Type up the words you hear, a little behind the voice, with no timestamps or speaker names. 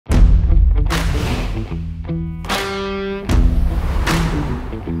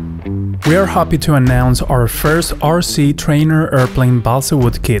We are happy to announce our first RC trainer airplane balsa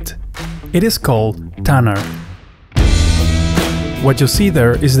wood kit. It is called Tanár. What you see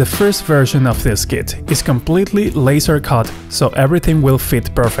there is the first version of this kit. It's completely laser cut, so everything will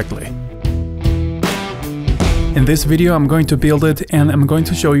fit perfectly. In this video I'm going to build it and I'm going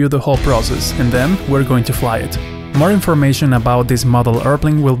to show you the whole process, and then we're going to fly it. More information about this model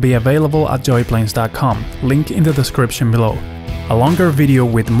airplane will be available at joyplanes.com, link in the description below. A longer video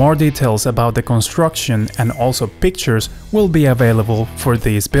with more details about the construction and also pictures will be available for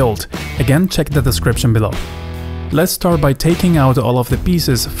this build. Again, check the description below. Let's start by taking out all of the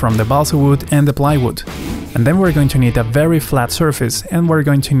pieces from the balsa wood and the plywood. And then we're going to need a very flat surface, and we're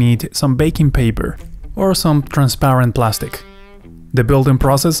going to need some baking paper or some transparent plastic. The building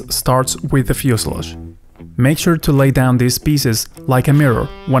process starts with the fuselage. Make sure to lay down these pieces like a mirror.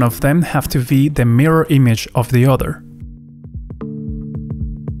 One of them have to be the mirror image of the other.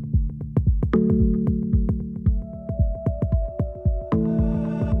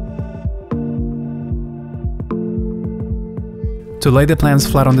 To lay the plans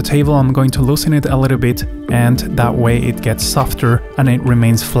flat on the table, I'm going to loosen it a little bit, and that way it gets softer and it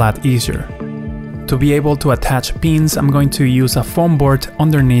remains flat easier. To be able to attach pins, I'm going to use a foam board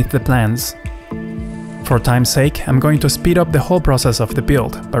underneath the plans. For time's sake, I'm going to speed up the whole process of the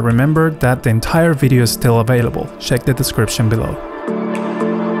build, but remember that the entire video is still available. Check the description below.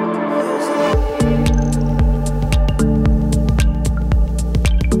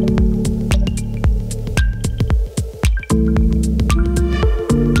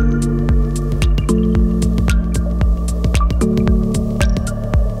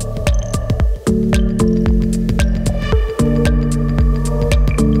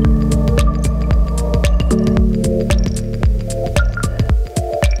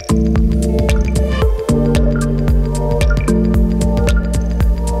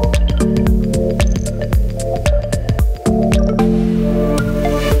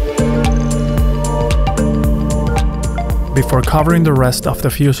 Before covering the rest of the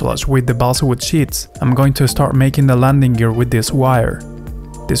fuselage with the balsa wood sheets, I'm going to start making the landing gear with this wire.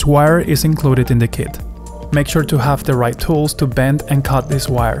 This wire is included in the kit. Make sure to have the right tools to bend and cut this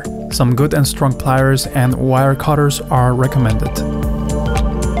wire. Some good and strong pliers and wire cutters are recommended.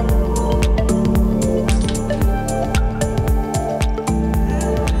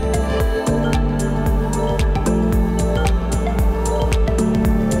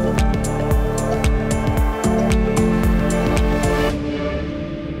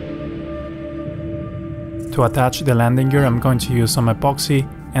 To attach the landing gear, I'm going to use some epoxy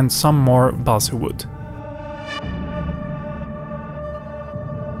and some more balsa wood.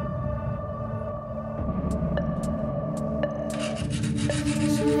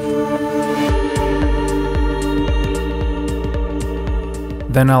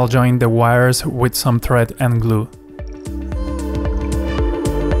 Then I'll join the wires with some thread and glue.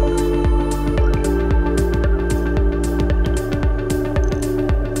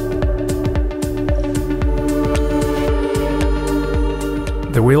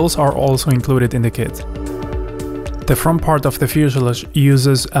 The wheels are also included in the kit. The front part of the fuselage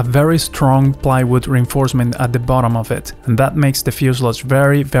uses a very strong plywood reinforcement at the bottom of it, and that makes the fuselage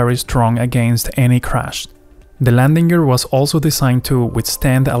very strong against any crash. The landing gear was also designed to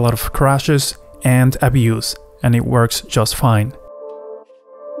withstand a lot of crashes and abuse, and it works just fine.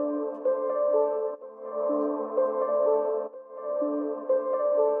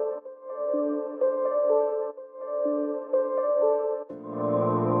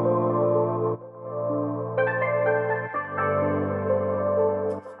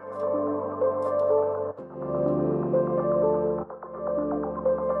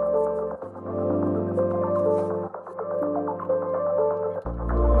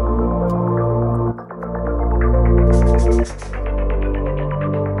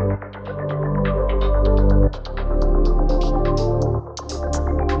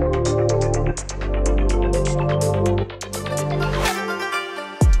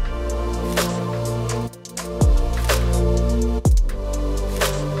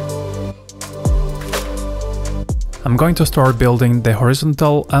 I'm going to start building the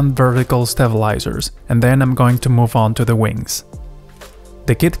horizontal and vertical stabilizers, and then I'm going to move on to the wings.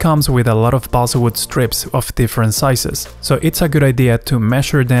 The kit comes with a lot of balsa wood strips of different sizes, so it's a good idea to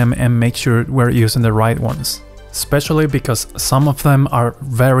measure them and make sure we're using the right ones, especially because some of them are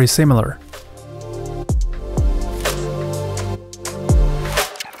very similar.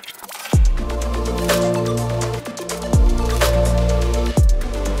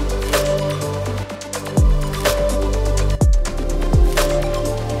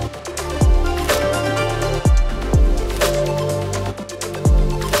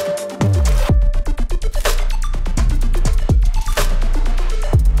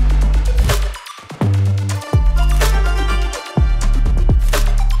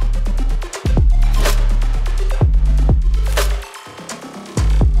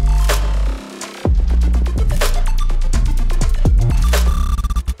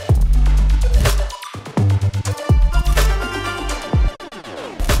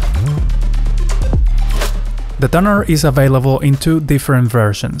 The Tanár is available in two different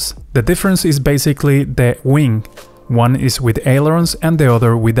versions. The difference is basically the wing. One is with ailerons and the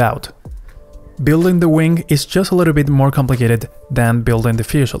other without. Building the wing is just a little bit more complicated than building the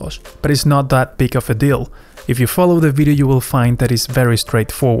fuselage, but it's not that big of a deal. If you follow the video, you will find that it's very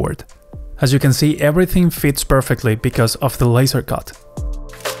straightforward. As you can see, everything fits perfectly because of the laser cut.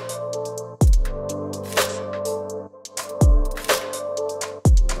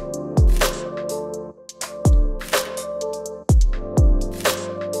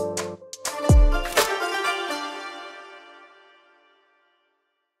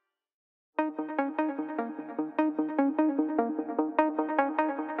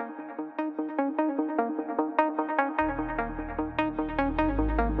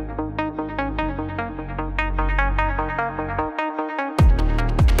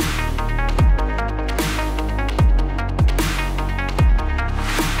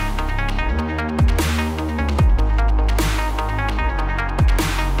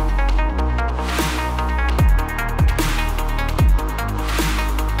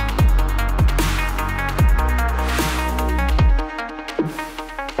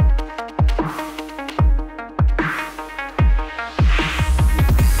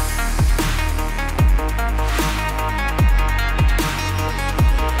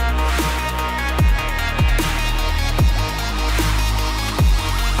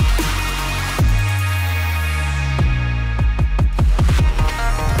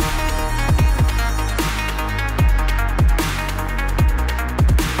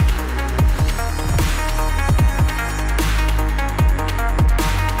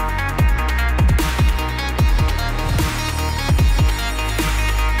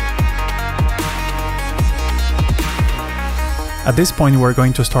 At this point, we're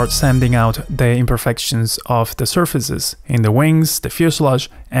going to start sanding out the imperfections of the surfaces in the wings, the fuselage,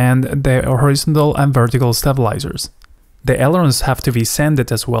 and the horizontal and vertical stabilizers. The ailerons have to be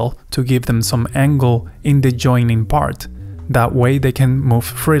sanded as well to give them some angle in the joining part. That way they can move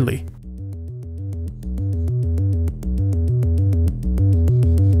freely.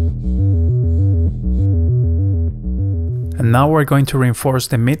 And now we're going to reinforce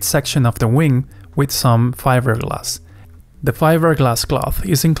the midsection of the wing with some fiberglass. The fiberglass cloth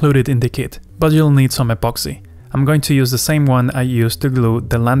is included in the kit, but you'll need some epoxy. I'm going to use the same one I used to glue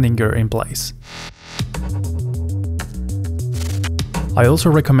the landing gear in place. I also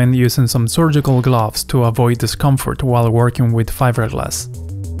recommend using some surgical gloves to avoid discomfort while working with fiberglass.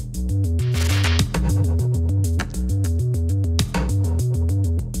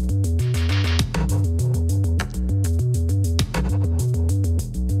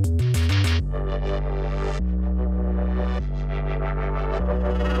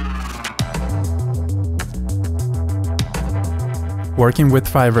 Working with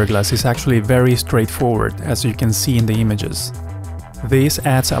fiberglass is actually very straightforward, as you can see in the images. This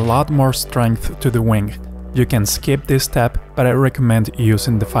adds a lot more strength to the wing. You can skip this step, but I recommend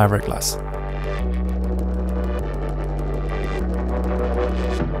using the fiberglass.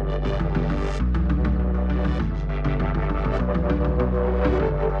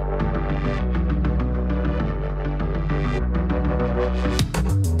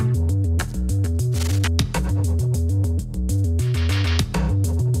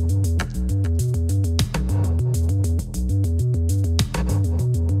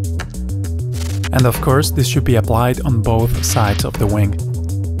 And of course, this should be applied on both sides of the wing.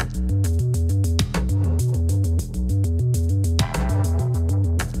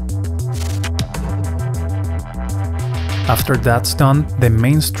 After that's done, the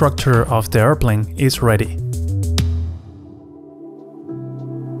main structure of the airplane is ready.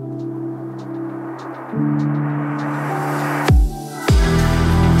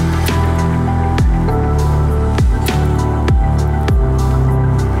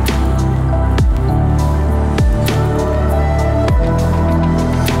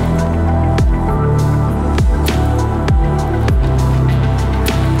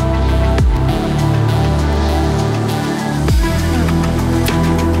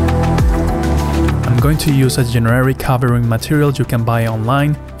 I'm going to use a generic covering material you can buy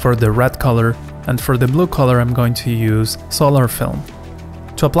online for the red color, and for the blue color I'm going to use solar film.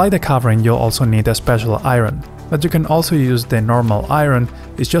 To apply the covering you'll also need a special iron, but you can also use the normal iron.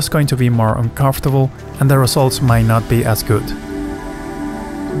 It's just going to be more uncomfortable and the results might not be as good.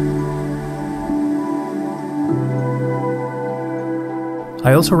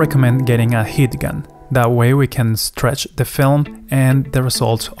 I also recommend getting a heat gun, that way we can stretch the film and the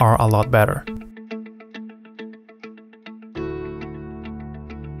results are a lot better.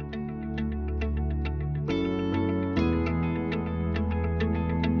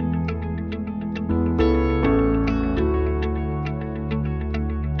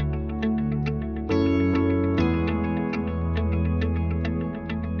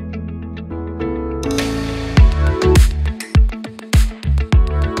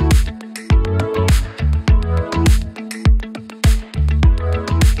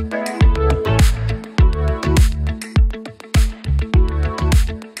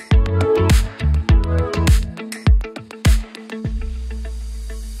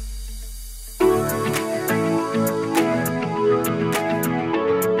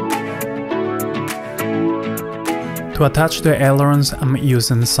 To attach the ailerons, I'm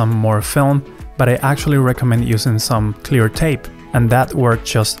using some more film, but I actually recommend using some clear tape, and that worked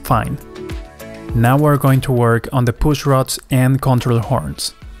just fine. Now we're going to work on the push rods and control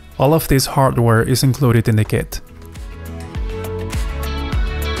horns. All of this hardware is included in the kit.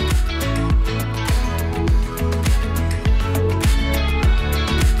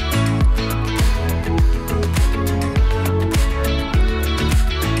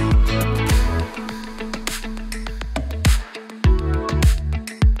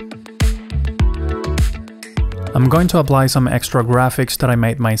 I'm going to apply some extra graphics that I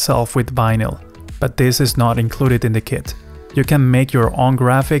made myself with vinyl, but this is not included in the kit. You can make your own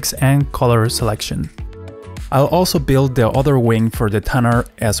graphics and color selection. I'll also build the other wing for the Tanár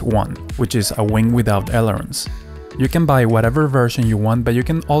S1, which is a wing without ailerons. You can buy whatever version you want, but you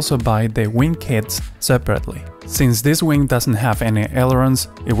can also buy the wing kits separately. Since this wing doesn't have any ailerons,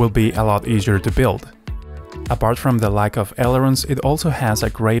 it will be a lot easier to build. Apart from the lack of ailerons, it also has a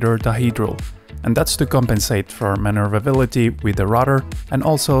greater dihedral, and that's to compensate for maneuverability with the rudder and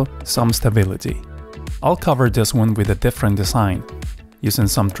also some stability. I'll cover this one with a different design, using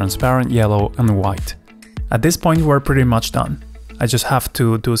some transparent yellow and white. At this point we're pretty much done. I just have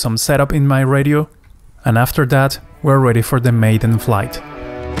to do some setup in my radio, and after that we're ready for the maiden flight.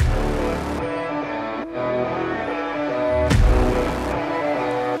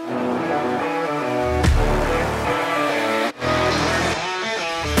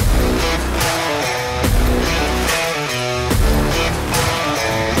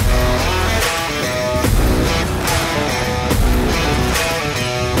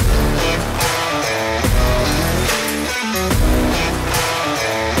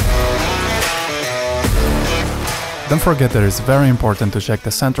 Don't forget that it's very important to check the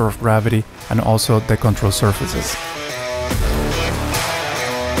center of gravity and also the control surfaces.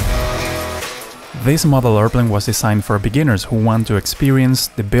 This model airplane was designed for beginners who want to experience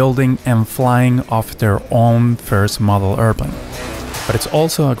the building and flying of their own first model airplane. But it's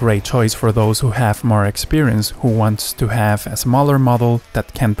also a great choice for those who have more experience, who wants to have a smaller model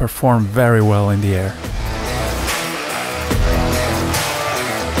that can perform very well in the air.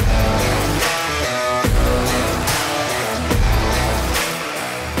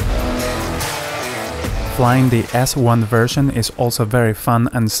 Flying the S1 version is also very fun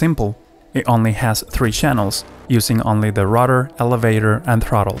and simple. It only has 3 channels, using only the rudder, elevator and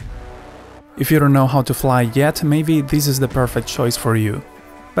throttle. If you don't know how to fly yet, maybe this is the perfect choice for you.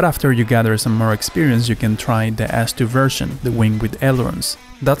 But after you gather some more experience, you can try the S2 version, the wing with ailerons.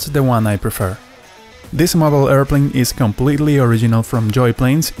 That's the one I prefer. This model airplane is completely original from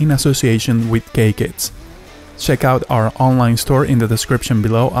Joyplanes in association with K-Kits. Check out our online store in the description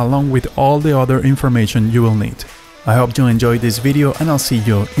below, along with all the other information you will need. I hope you enjoyed this video, and I'll see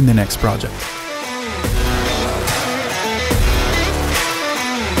you in the next project.